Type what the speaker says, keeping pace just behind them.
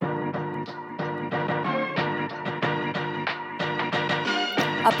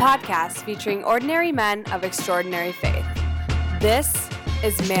a podcast featuring ordinary men of extraordinary faith. This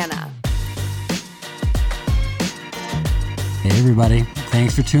is Manna. Hey everybody,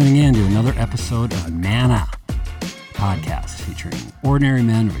 thanks for tuning in to another episode of Manna podcast featuring ordinary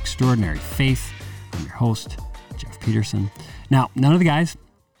men of extraordinary faith. I'm your host, Jeff Peterson. Now, none of the guys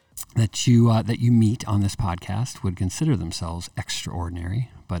that you meet on this podcast would consider themselves extraordinary,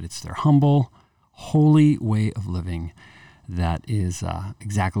 but it's their humble, holy way of living that is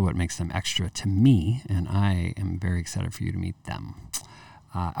exactly what makes them extra to me, and I am very excited for you to meet them.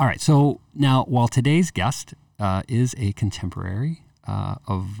 All right, so now while today's guest is a contemporary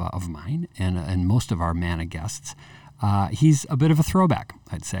of mine and most of our Manna guests, he's a bit of a throwback,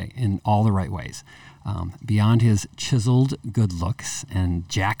 I'd say, in all the right ways. Beyond his chiseled good looks and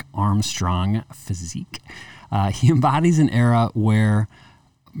Jack Armstrong physique, he embodies an era where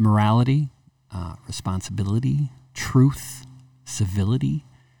morality, responsibility, truth, civility,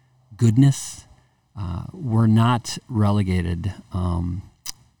 goodness were not relegated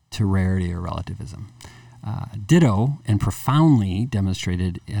to rarity or relativism. Ditto and profoundly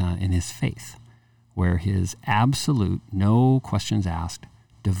demonstrated in his faith, where his absolute, no questions asked,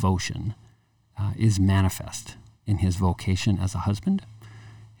 devotion is manifest in his vocation as a husband,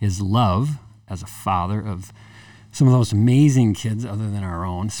 his love as a father of some of those amazing kids other than our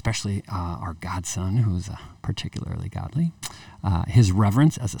own, especially our godson, who's particularly godly, his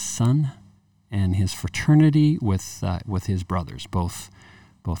reverence as a son, and his fraternity with his brothers, both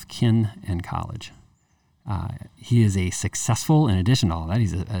kin and college. He is a successful, in addition to all that,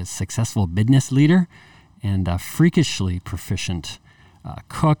 he's a successful business leader and a freakishly proficient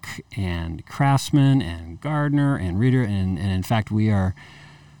cook and craftsman and gardener and reader. And in fact, we're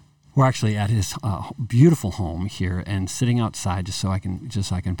actually at his beautiful home here and sitting outside, just so I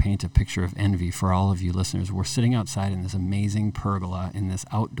can paint a picture of envy for all of you listeners. We're sitting outside in this amazing pergola in this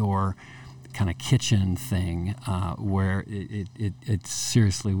outdoor kind of kitchen thing where it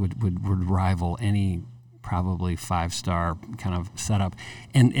seriously would rival any probably 5-star kind of setup,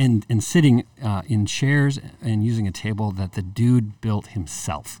 and sitting in chairs and using a table that the dude built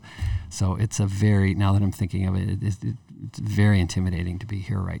himself. So it's now that I'm thinking of it, it's very intimidating to be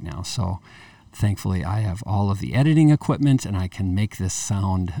here right now. So thankfully I have all of the editing equipment and I can make this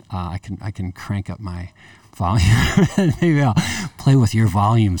sound, I can crank up my volume. Maybe I'll play with your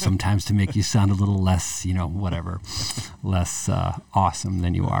volume sometimes to make you sound a little less, less awesome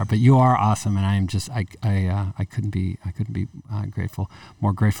than you are. But you are awesome, and I am just I couldn't be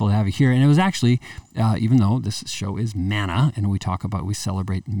more grateful to have you here. And it was actually, even though this show is Manna and we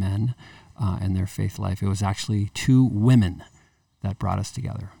celebrate men and their faith life, it was actually two women that brought us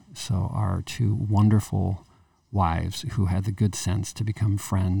together. So our two wonderful wives who had the good sense to become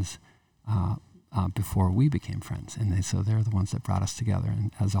friends before we became friends. And they're the ones that brought us together,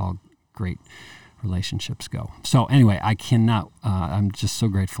 and as all great relationships go. So anyway, I'm just so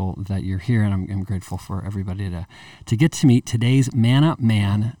grateful that you're here, and I'm grateful for everybody to get to meet today's Manna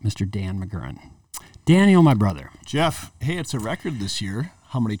man, Mr. Dan McGurran. Daniel, my brother. Jeff, hey, it's a record this year.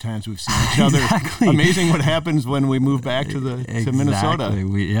 How many times we've seen each other. Exactly. Amazing what happens when we move back to Minnesota.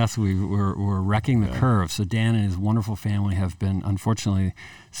 We're wrecking the curve. So Dan and his wonderful family have been, unfortunately,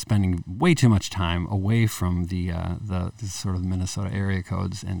 spending way too much time away from the sort of Minnesota area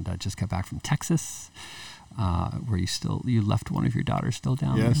codes, and just got back from Texas, where you left one of your daughters still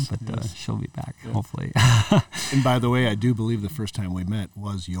down there, but she'll be back, hopefully. And by the way, I do believe the first time we met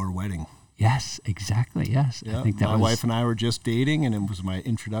was your wedding. Yes, exactly. Yes, yeah, I think my wife and I were just dating, and it was my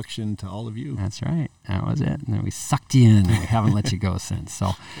introduction to all of you. That's right. That was it. And then we sucked you in, and we haven't let you go since.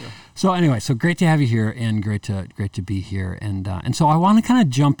 So anyway, so great to have you here, and great to be here. And so I want to kind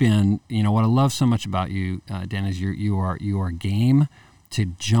of jump in. What I love so much about you, Dan, is you are game to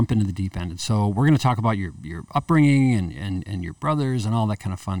jump into the deep end. And so we're going to talk about your upbringing and your brothers and all that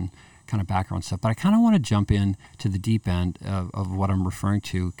kind of fun kind of background stuff, but I kind of want to jump in to the deep end of what I'm referring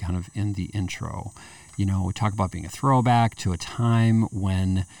to kind of in the intro. We talk about being a throwback to a time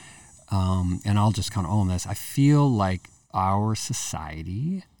when, and I'll just kind of own this, I feel like our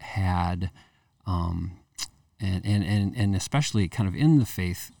society had, and especially kind of in the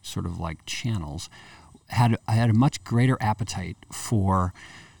faith sort of like channels, had a much greater appetite for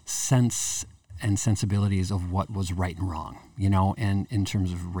sense and sensibilities of what was right and wrong, and in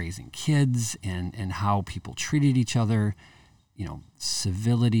terms of raising kids and how people treated each other,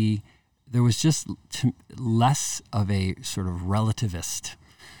 civility. There was just less of a sort of relativist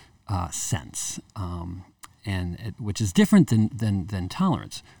sense, which is different than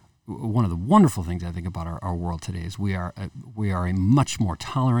tolerance. One of the wonderful things I think about our world today is we are a much more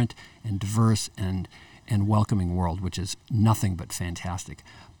tolerant and diverse and and welcoming world, which is nothing but fantastic.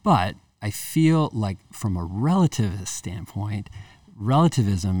 But I feel like from a relativist standpoint,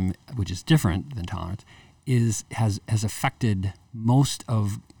 relativism, which is different than tolerance, has affected most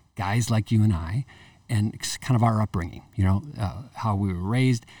of guys like you and I, and it's kind of our upbringing, how we were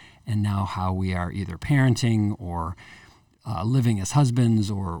raised, and now how we are either parenting or living as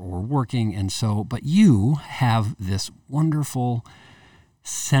husbands or working. And so, but you have this wonderful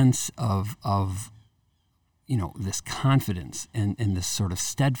sense of this confidence and this sort of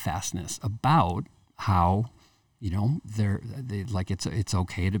steadfastness about how, it's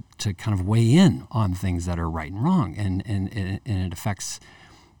okay to kind of weigh in on things that are right and wrong, and it affects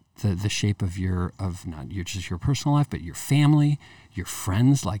the shape of not just your personal life, but your family, your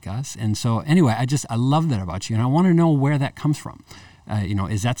friends like us. And so anyway, I love that about you, and I want to know where that comes from.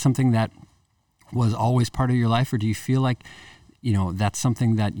 Is that something that was always part of your life, or do you feel like that's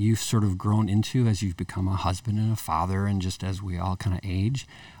something that you've sort of grown into as you've become a husband and a father, and just as we all kind of age?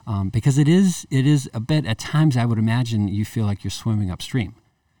 Because it is a bit, at times I would imagine you feel like you're swimming upstream.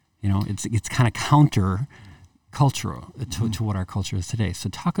 It's kind of counter cultural to what our culture is today. So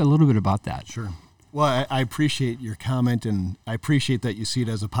talk a little bit about that. Sure. Well, I appreciate your comment, and I appreciate that you see it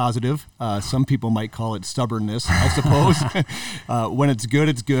as a positive. Some people might call it stubbornness, I suppose. When it's good,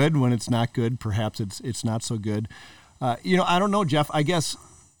 it's good. When it's not good, perhaps it's not so good. I don't know, Jeff. I guess,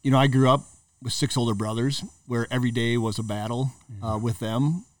 I grew up with 6 older brothers where every day was a battle with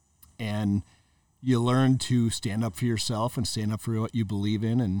them. And you learn to stand up for yourself and stand up for what you believe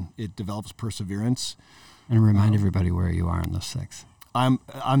in, and it develops perseverance. And remind everybody where you are in those 6. I'm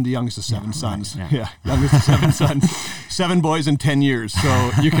the youngest of 7 sons. Right, yeah. Youngest of 7 sons. 7 boys in 10 years.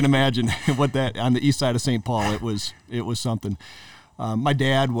 So you can imagine what that, on the east side of St. Paul, it was something. My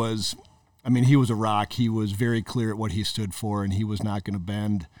dad was, he was a rock. He was very clear at what he stood for, and he was not going to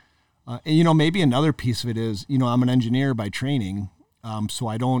bend. And maybe another piece of it is, I'm an engineer by training, so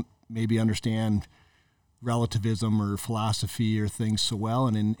I don't maybe understand relativism or philosophy or things so well.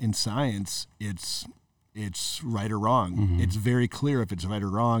 And in science, it's right or wrong. Mm-hmm. It's very clear if it's right or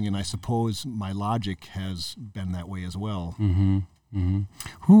wrong, and I suppose my logic has been that way as well. Mm-hmm. Mm-hmm.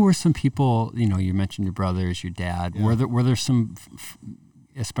 Who were some people? You mentioned your brothers, your dad. Yeah. Were there some,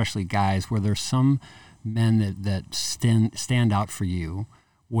 especially guys? Were there some men that stand out for you,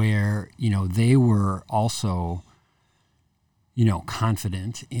 where they were also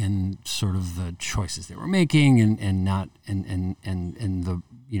confident in sort of the choices they were making, and not and the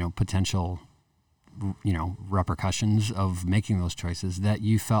potential repercussions of making those choices, that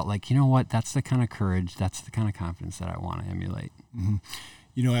you felt like, that's the kind of courage, that's the kind of confidence that I want to emulate?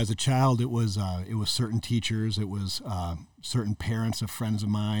 Mm-hmm. As a child, it was certain teachers, it was certain parents of friends of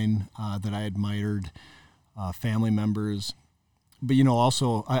mine that I admired, family members. But,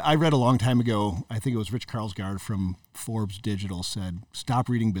 also, I read a long time ago, I think it was Rich Karlsgaard from Forbes Digital said, stop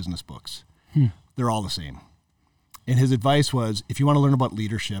reading business books. They're all the same. And his advice was, if you want to learn about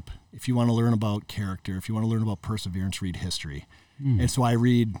leadership, if you want to learn about character, if you want to learn about perseverance, read history. And so I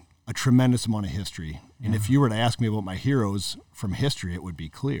read a tremendous amount of history. And if you were to ask me about my heroes from history, it would be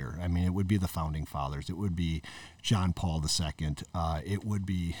clear. It would be the founding fathers. It would be John Paul II. It would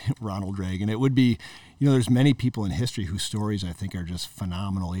be Ronald Reagan. It would be, there's many people in history whose stories I think are just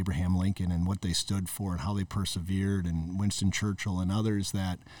phenomenal. Abraham Lincoln and what they stood for and how they persevered, and Winston Churchill and others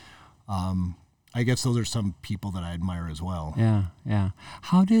that, I guess those are some people that I admire as well. Yeah.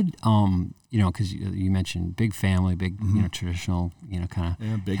 How did, because you mentioned big family, big, traditional, kind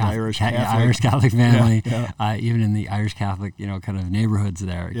of big Irish Catholic family, Yeah. Even in the Irish Catholic, kind of neighborhoods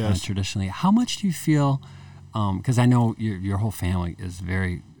there, yes. kind of traditionally. How much do you feel, because I know your whole family is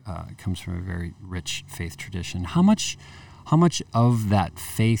very, comes from a very rich faith tradition. How much of that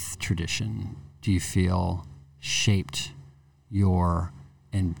faith tradition do you feel shaped your,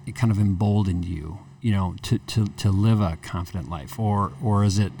 and it kind of emboldened you, to live a confident life, or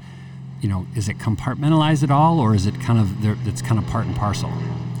is it, is it compartmentalized at all, or is it kind of it's kind of part and parcel,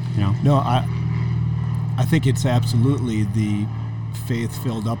 No, I think it's absolutely the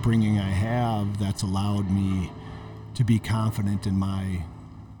faith-filled upbringing I have that's allowed me to be confident in my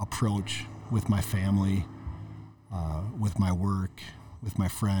approach with my family, with my work, with my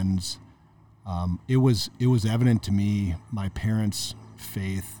friends. It was evident to me, my parents'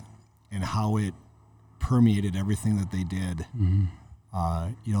 faith and how it permeated everything that they did. Mm-hmm.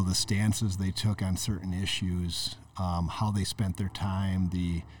 The stances they took on certain issues, how they spent their time,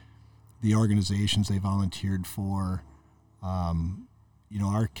 the organizations they volunteered for.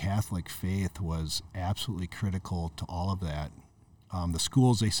 Our Catholic faith was absolutely critical to all of that. The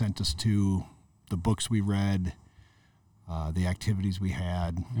schools they sent us to, the books we read, the activities we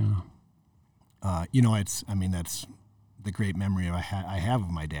had. that's the great memory I have of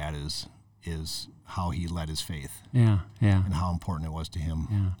my dad is how he led his faith. Yeah. And how important it was to him.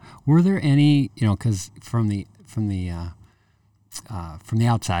 Yeah. Were there any, because from the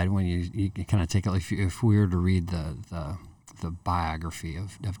outside, when you kind of take it, if we were to read the biography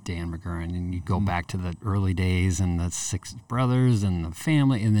of Dan McGurran, and you go back to the early days and the 6 brothers and the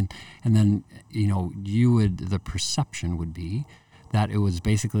family, and then the perception would be that it was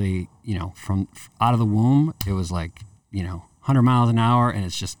basically, from out of the womb, it was like, 100 miles an hour, and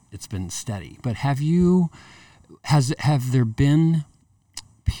it's been steady. But have there been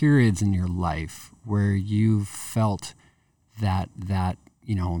periods in your life where you've felt that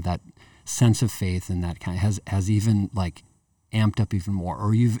sense of faith and that kind of has even like amped up even more,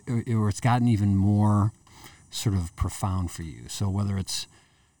 or it's gotten even more sort of profound for you? So whether it's,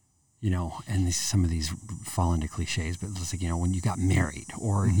 and some of these fall into cliches, but it's like, when you got married,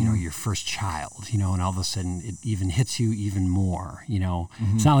 or, your first child, and all of a sudden it even hits you even more,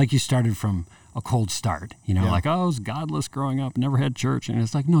 It's not like you started from a cold start, like, I was godless growing up, never had church. And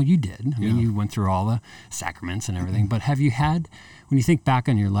it's like, no, you did. I mean, you went through all the sacraments and everything. But have you had, when you think back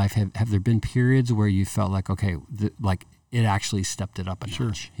on your life, have there been periods where you felt like, okay, like it actually stepped it up a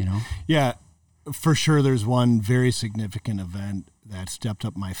notch, Yeah, for sure. There's one very significant event that stepped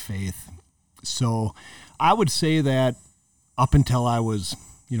up my faith. So I would say that up until I was,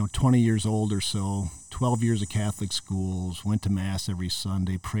 20 years old or so, 12 years of Catholic schools, went to Mass every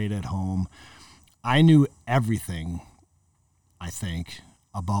Sunday, prayed at home. I knew everything, I think,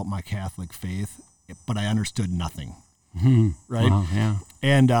 about my Catholic faith, but I understood nothing. Right? Wow, yeah.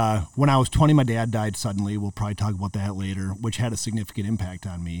 And when I was 20, my dad died suddenly. We'll probably talk about that later, which had a significant impact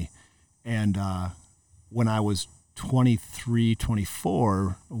on me. And when I was 23,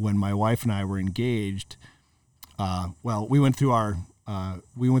 24, when my wife and I were engaged, we went through our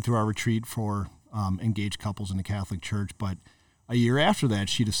retreat for engaged couples in the Catholic Church. But a year after that,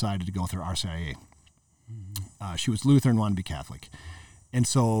 she decided to go through RCIA. She was Lutheran, wanted to be Catholic, and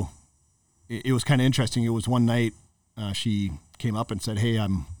so it was kind of interesting. It was one night she came up and said, "Hey, I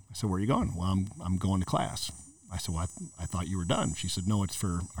said, where are you going?" "Well, I'm going to class." I said, "Well, I thought you were done." She said, "No, it's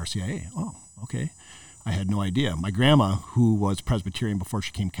for RCIA." "Oh, okay." I had no idea. My grandma, who was Presbyterian before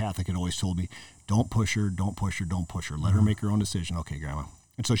she became Catholic, had always told me, don't push her, don't push her, don't push her. Let her make her own decision. "Okay, Grandma."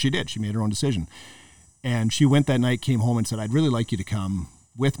 And so she did. She made her own decision. And she went that night, came home and said, "I'd really like you to come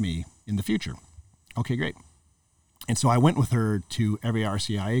with me in the future." "Okay, great." And so I went with her to every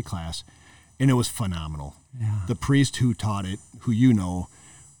RCIA class, and it was phenomenal. Yeah. The priest who taught it, who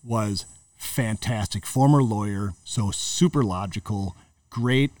was fantastic. Former lawyer, so super logical,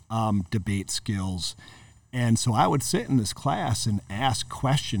 great debate skills. And so I would sit in this class and ask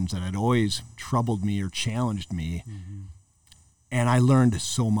questions that had always troubled me or challenged me. Mm-hmm. And I learned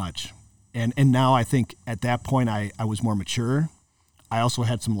so much. And now I think at that point I was more mature. I also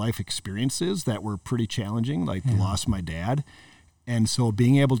had some life experiences that were pretty challenging, like the loss of my dad. And so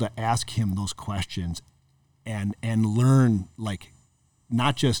being able to ask him those questions and learn, like,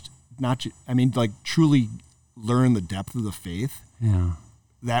 truly learn the depth of the faith. Yeah.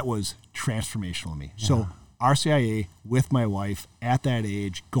 That was transformational to me. Yeah. So RCIA with my wife at that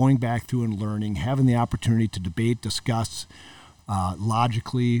age, going back through and learning, having the opportunity to debate, discuss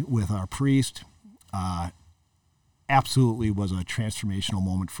logically with our priest, absolutely was a transformational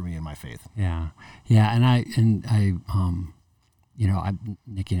moment for me in my faith. Yeah. And I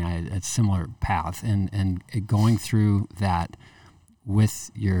Nikki and I had a similar path, and going through that with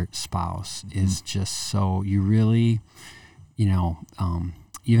your spouse is just so, you really,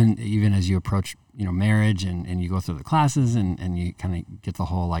 even as you approach, marriage and you go through the classes and you kind of get the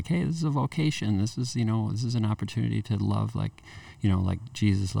whole, like, hey, this is a vocation. This is an opportunity to love like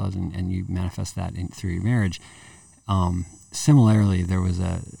Jesus loves, and you manifest that through your marriage. Similarly, there was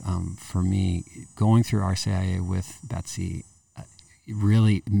for me, going through RCIA with Betsy, it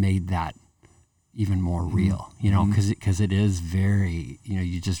really made that even more real, because it is very,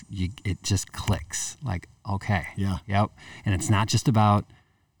 it just clicks, like, okay. Yeah. Yep. And it's not just about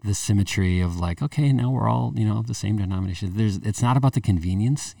the symmetry of, like, okay, now we're all, of the same denomination. It's not about the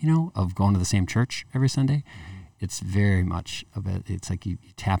convenience, of going to the same church every Sunday. Mm-hmm. It's very much about, it's like you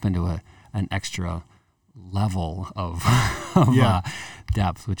tap into an extra level of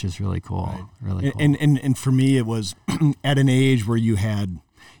depth, which is really cool. Right. Really cool. And for me, it was at an age where you had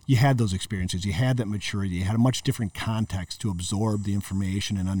those experiences, you had that maturity, you had a much different context to absorb the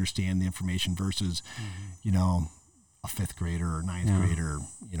information and understand the information versus, a fifth grader or ninth grader,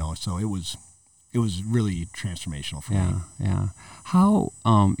 so it was really transformational for me. Yeah. How,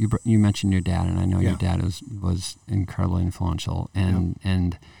 you mentioned your dad, and I know your dad was incredibly influential,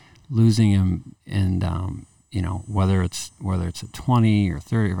 and losing him, and whether it's at 20 or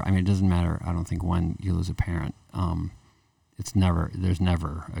 30, I mean, it doesn't matter. I don't think when you lose a parent, there's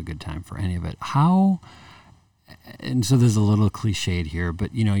never a good time for any of it. And so there's a little cliched here,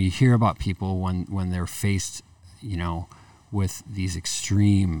 but you hear about people when they're faced, with these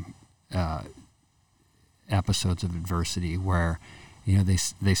extreme episodes of adversity where,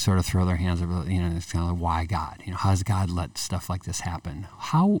 they sort of throw their hands up, it's kind of like, why God? How does God let stuff like this happen?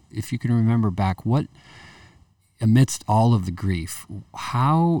 How, if you can remember back, amidst all of the grief,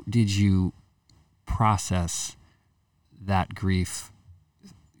 how did you process that grief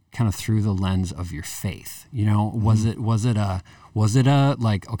kind of through the lens of your faith? Was it a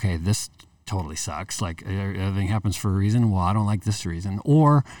like, okay, this totally sucks, like everything happens for a reason, well, I don't like this reason?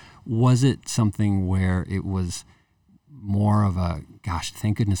 Or was it something where it was more of a, gosh,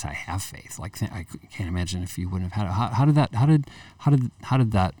 thank goodness I have faith? Like, I can't imagine if you wouldn't have had it. How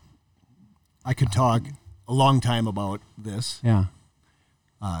did that? I could talk a long time about this. Yeah.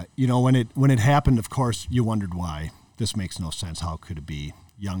 When it happened, of course, you wondered why. This makes no sense. How could it be?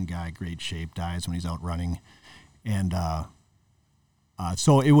 Young guy, great shape, dies when he's out running. And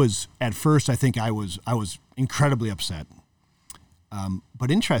so it was, at first, I think I was incredibly upset. But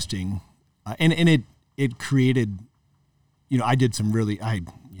interesting, and it created, I did some really, I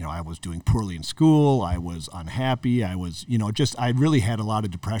was doing poorly in school. I was unhappy. I was, I really had a lot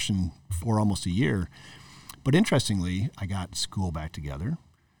of depression for almost a year. But interestingly, I got school back together.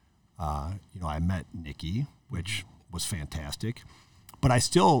 I met Nikki, which was fantastic. But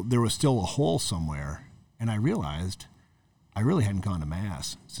there was still a hole somewhere. And I realized I really hadn't gone to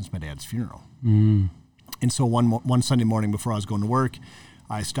Mass since my dad's funeral. Mm. And so one Sunday morning before I was going to work,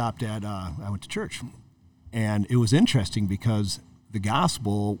 I stopped I went to church. And it was interesting because the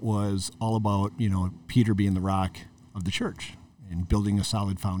gospel was all about, Peter being the rock of the church and building a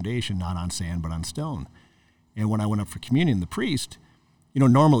solid foundation, not on sand, but on stone. And when I went up for communion, the priest,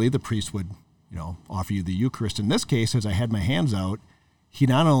 normally the priest would, offer you the Eucharist. In this case, as I had my hands out, he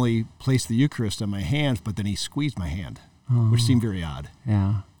not only placed the Eucharist on my hands, but then he squeezed my hand, which seemed very odd.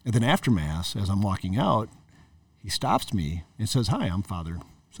 Yeah. And then after Mass, as I'm walking out, he stops me and says, "Hi, I'm Father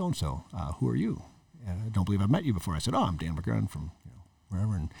so-and-so. Who are you? I don't believe I've met you before." I said, "Oh, I'm Dan McGurran from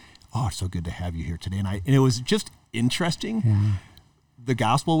wherever." And, "Oh, it's so good to have you here today." And it was just interesting. Yeah. The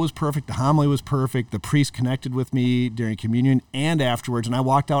gospel was perfect. The homily was perfect. The priest connected with me during communion and afterwards. And I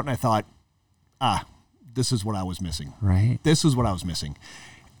walked out and I thought, this is what I was missing. Right. This is what I was missing.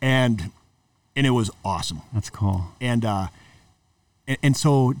 And it was awesome. That's cool. And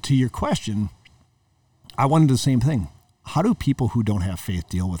so to your question, I wanted the same thing. How do people who don't have faith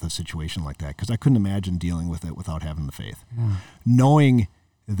deal with a situation like that? Because I couldn't imagine dealing with it without having the faith. Yeah. Knowing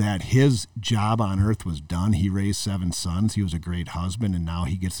that his job on earth was done. He raised 7 sons. He was a great husband, and now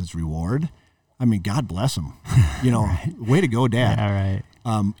he gets his reward. I mean, God bless him. Right. Way to go, Dad. Yeah, right.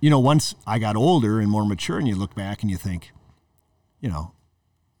 Once I got older and more mature, and you look back and you think,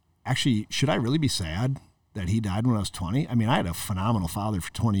 actually, should I really be sad that he died when I was 20? I mean, I had a phenomenal father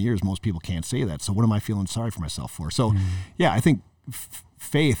for 20 years. Most people can't say that. So what am I feeling sorry for myself for? So, I think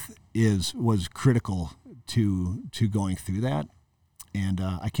faith was critical to going through that. And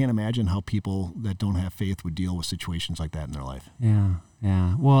I can't imagine how people that don't have faith would deal with situations like that in their life. Yeah,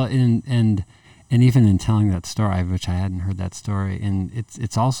 yeah. Well, and even in telling that story, which I hadn't heard that story, and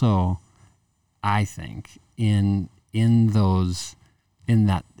it's also, I think, in that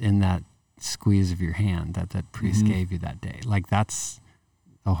squeeze of your hand that priest gave you that day, like that's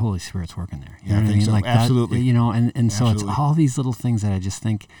the Holy Spirit's working there. You know I think so. Like absolutely. That, and so it's all these little things that I just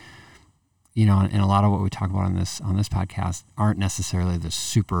think. And a lot of what we talk about on this podcast aren't necessarily the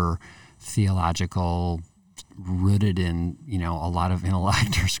super theological, rooted in a lot of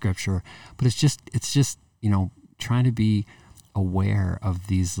intellect or scripture, but it's just trying to be aware of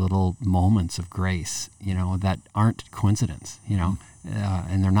these little moments of grace, that aren't coincidence,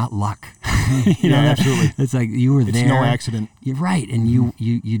 and they're not luck. Absolutely. It's like you were there. It's no accident. You're right, and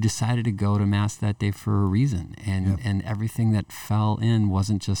you decided to go to Mass that day for a reason, and everything that fell in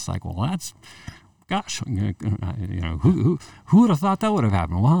wasn't just like, well, that's, gosh, who would have thought that would have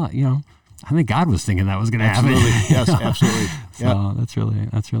happened? Well, I think God was thinking that was going to happen. Yes, absolutely. So that's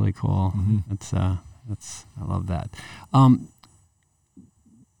really cool. Mm-hmm. I love that.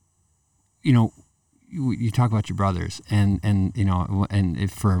 You talk about your brothers, and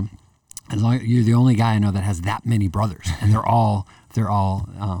if for as long you're the only guy I know that has that many brothers, and they're all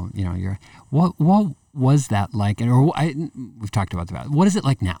you're what was that like? We've talked about that. What is it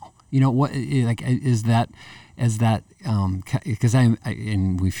like now? What like is that? As that, because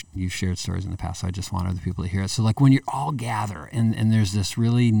you've shared stories in the past, so I just want other people to hear it. So like when you all gather and there's this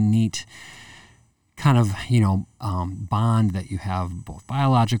really neat kind of, bond that you have, both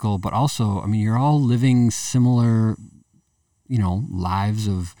biological, but also, you're all living similar, lives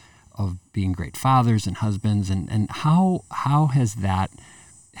of being great fathers and husbands, and how has that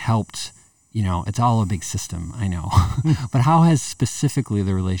helped? It's all a big system, I know, but how has specifically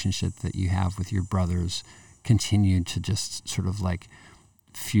the relationship that you have with your brothers continued to just sort of like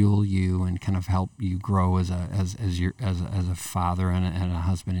fuel you and kind of help you grow as a father and a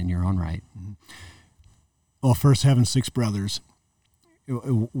husband in your own right? Well, first, having 6 brothers,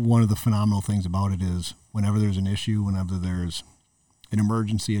 one of the phenomenal things about it is whenever there's an issue, whenever there's an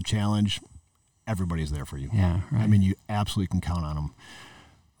emergency, a challenge, everybody's there for you. Yeah, right. You absolutely can count on them.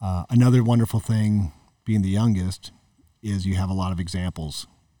 Another wonderful thing, being the youngest, is you have a lot of examples,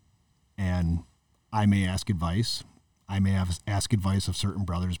 and I may ask advice. I may ask advice of certain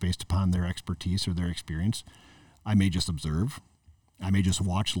brothers based upon their expertise or their experience. I may just observe. I may just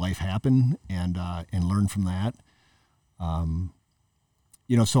watch life happen and learn from that.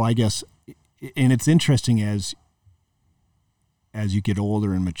 So I guess, and it's interesting as you get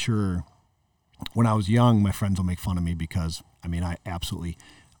older and mature. When I was young, my friends will make fun of me because I absolutely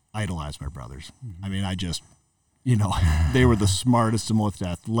idolized my brothers. Mm-hmm. I just, they were the smartest, the most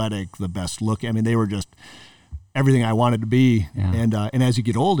athletic, the best looking. they were just everything I wanted to be. Yeah. And as you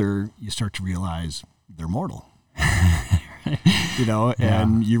get older, you start to realize they're mortal. Yeah.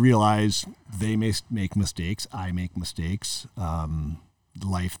 And you realize they may make mistakes. I make mistakes.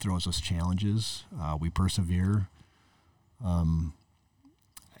 Life throws us challenges. We persevere. I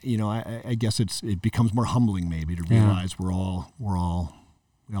guess it becomes more humbling maybe to realize we all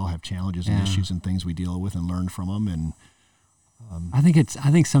have challenges and issues and things we deal with and learn from them. And I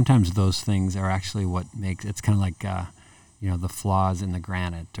think sometimes those things are actually what makes it's kind of like the flaws in the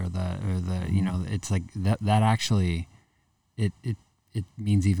granite or the it's like that actually it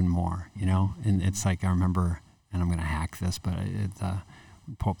means even more, and it's like I remember, and I'm going to hack this, but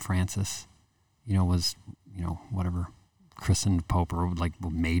Pope Francis was whatever christened Pope or like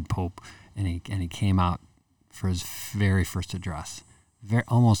made Pope, and he came out for his very first address.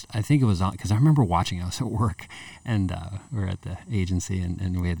 I think it was on, because I remember watching. I was at work, and we were at the agency,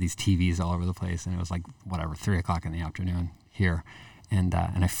 and we had these TVs all over the place, and it was like 3:00 in the afternoon here, and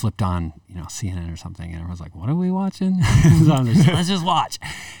I flipped on CNN or something, and I was like, "What are we watching?" So I'm just, let's just watch,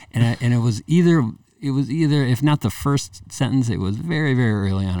 and it was either if not the first sentence, it was very very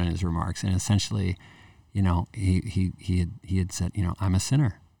early on in his remarks, and essentially, he had said, I'm a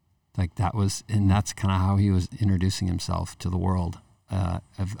sinner, like that was, and that's kind of how he was introducing himself to the world.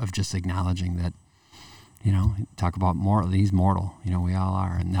 Of just acknowledging that, talk about mortal. He's mortal. We all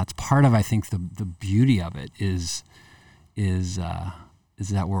are, and that's part of, I think, the beauty of it is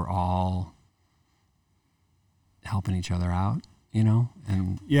that we're all helping each other out.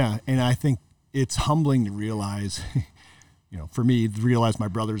 And I think it's humbling to realize, for me, to realize my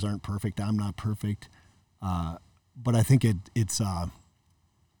brothers aren't perfect. I'm not perfect, but I think it's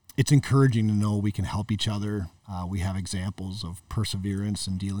encouraging to know we can help each other. We have examples of perseverance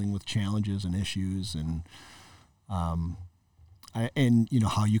and dealing with challenges and issues, and how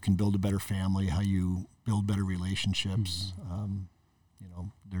you can build a better family, how you build better relationships.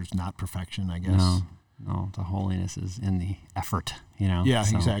 There's not perfection, I guess. No, the holiness is in the effort. Yeah,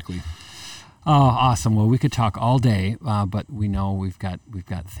 so. Exactly. Oh, awesome. Well, we could talk all day, but we know we've got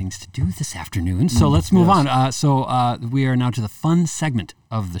things to do this afternoon. So let's move on. So we are now to the fun segment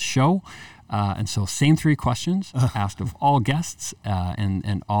of the show. And so same 3 questions asked of all guests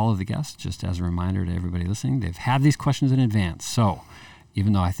and all of the guests, just as a reminder to everybody listening, they've had these questions in advance. So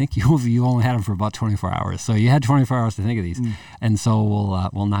even though I think you only had them for about 24 hours. So you had 24 hours to think of these. And so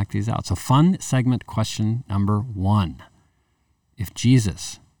we'll knock these out. So fun segment question number 1. If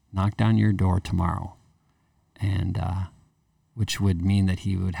Jesus knocked on your door tomorrow, and which would mean that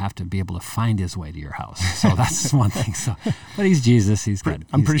he would have to be able to find his way to your house. So that's one thing. So, but he's Jesus.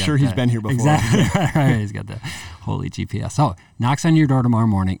 I'm pretty sure he's been here before. Exactly. Right. He's got the holy GPS. So knocks on your door tomorrow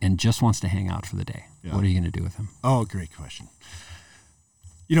morning and just wants to hang out for the day. Yeah. What are you going to do with him? Oh, great question.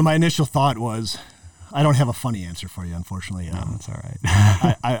 My initial thought was, I don't have a funny answer for you, unfortunately. No, that's all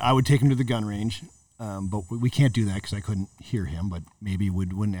right. I would take him to the gun range. But we can't do that because I couldn't hear him, but maybe we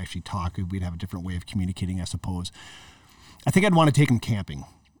wouldn't actually talk. We'd have a different way of communicating, I suppose. I think I'd want to take him camping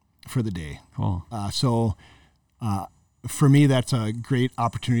for the day. Cool. So for me, that's a great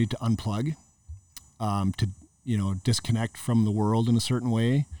opportunity to unplug, to disconnect from the world in a certain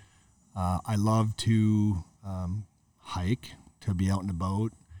way. I love to hike, to be out and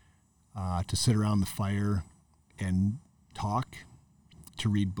about, to sit around the fire and talk, to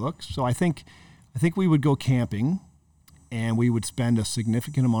read books. So I think we would go camping, and we would spend a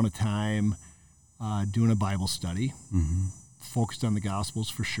significant amount of time doing a Bible study, focused on the Gospels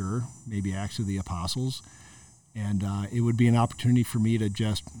for sure, maybe Acts of the Apostles. And it would be an opportunity for me to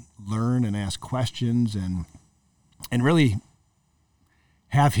just learn and ask questions and really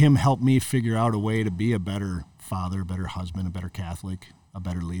have him help me figure out a way to be a better father, a better husband, a better Catholic, a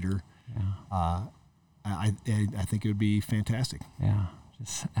better leader. Yeah. I think it would be fantastic. Yeah,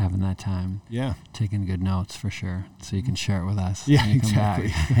 just having that time. Yeah. Taking good notes for sure, so you can share it with us. Yeah, when you come exactly.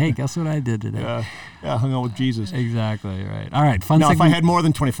 back. Hey, guess what I did today? Yeah, hung out with Jesus. Exactly right. All right, fun. Now, segment. if I had more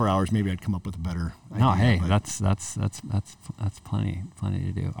than 24 hours, maybe I'd come up with a better idea. No, hey, that's plenty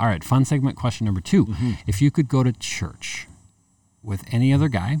to do. All right, fun segment question number 2. If you could go to church with any other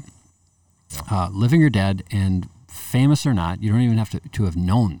guy, living or dead, and famous or not, you don't even have to have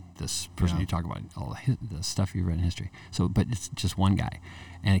known this person you talk about, all the stuff you've read in history. So, but it's just one guy,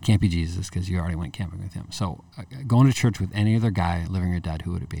 and it can't be Jesus because you already went camping with him. So, going to church with any other guy, living or dead,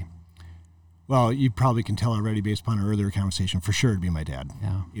 who would it be? Well, you probably can tell already based upon our earlier conversation, for sure it'd be my dad.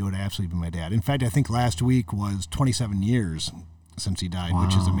 Yeah. It would absolutely be my dad. In fact, I think last week was 27 years since he died,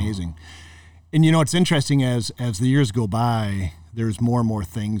 which is amazing. And you know, it's interesting as the years go by, there's more and more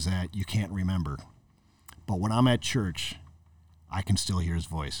things that you can't remember. But when I'm at church, I can still hear his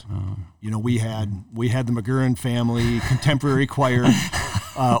voice. You know, we had the McGurran family, contemporary choir,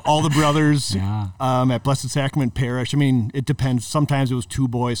 all the brothers at Blessed Sacrament Parish. I mean, it depends. Sometimes it was 2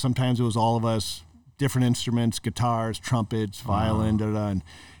 boys. Sometimes it was all of us, different instruments, guitars, trumpets, violin, and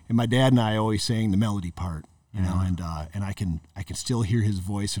my dad and I always sang the melody part, you know, and I can still hear his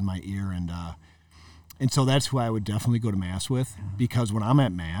voice in my ear, and so that's who I would definitely go to Mass with, because when I'm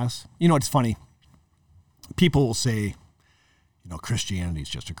at Mass, you know, it's funny. People will say, you know, Christianity is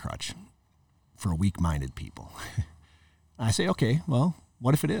just a crutch for weak-minded people. I say, okay, well,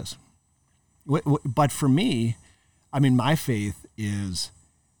 what if it is? But for me, I mean, my faith is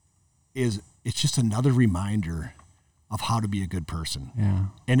it's just another reminder of how to be a good person. Yeah.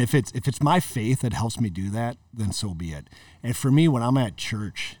 And if it's my faith that helps me do that, then so be it. And for me, when I'm at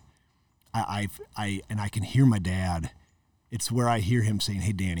church, I can hear my dad. It's where I hear him saying,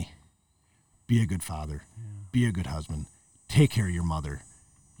 "Hey, Danny, be a good father, be a good husband, take care of your mother,"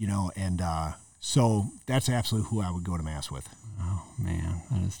 you know, and so that's absolutely who I would go to Mass with. Oh man,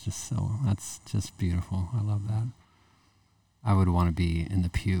 that's just beautiful. I love that. I would want to be in the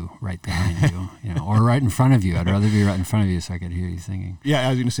pew right behind you, you know, or right in front of you. I'd rather be right in front of you so I could hear you singing. Yeah, I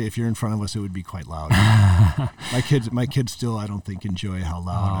was going to say, if you're in front of us, it would be quite loud. My kids still, I don't think, enjoy how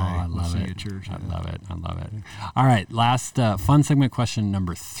loud I sing at church. I love it. All right, last fun segment question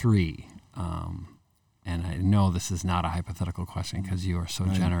number 3. And I know this is not a hypothetical question because you are so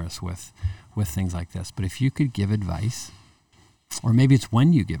generous with things like this. But if you could give advice, or maybe it's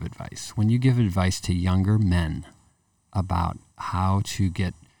when you give advice to younger men about how to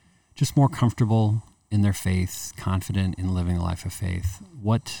get just more comfortable in their faith, confident in living a life of faith,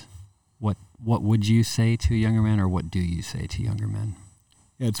 what would you say to younger men, or what do you say to younger men?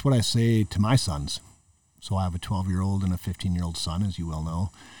 Yeah, it's what I say to my sons. So I have a 12-year-old and a 15-year-old son, as you well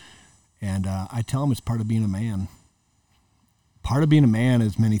know. And I tell them it's part of being a man. Part of being a man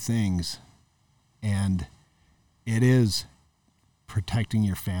is many things. And it is protecting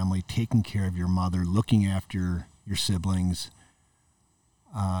your family, taking care of your mother, looking after your siblings,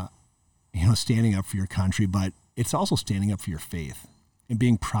 you know, standing up for your country. But it's also standing up for your faith and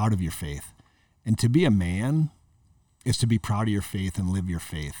being proud of your faith. And to be a man is to be proud of your faith and live your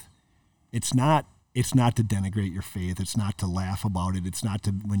faith. It's not to denigrate your faith. It's not to laugh about it. It's not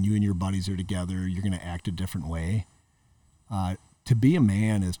to, when you and your buddies are together, you're going to act a different way. To be a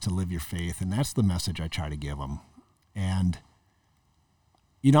man is to live your faith, and that's the message I try to give them. And,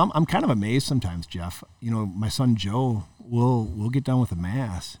 you know, I'm kind of amazed sometimes, Jeff. You know, my son Joe will get done with a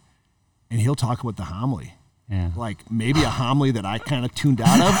Mass, and he'll talk about the homily. Yeah. Like maybe a homily that I kind of tuned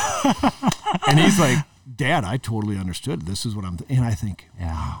out of. And he's like, "Dad, I totally understood. This is what I'm..." And I think,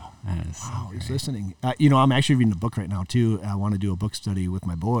 wow, that is so he's listening. You know, I'm actually reading a book right now, too. I want to do a book study with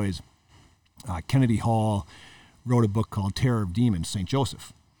my boys. Kennedy Hall wrote a book called Terror of Demons, St.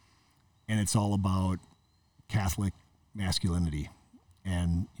 Joseph. And it's all about Catholic masculinity.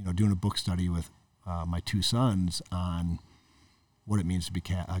 And, you know, doing a book study with my 2 sons on what it means to be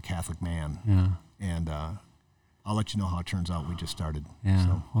a Catholic man. Yeah. And I'll let you know how it turns out. We just started. Yeah,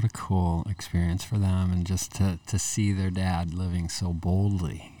 so. What a cool experience for them, and just to see their dad living so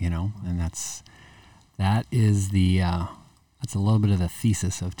boldly, you know, and that's a little bit of the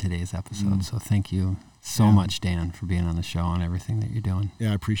thesis of today's episode. So thank you so much, Dan, for being on the show and everything that you're doing.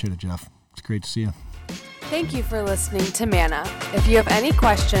 Yeah, I appreciate it, Jeff. It's great to see you. Thank you for listening to Manna. If you have any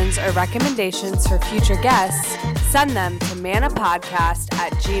questions or recommendations for future guests, send them to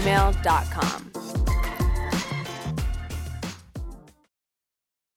mannapodcast@gmail.com.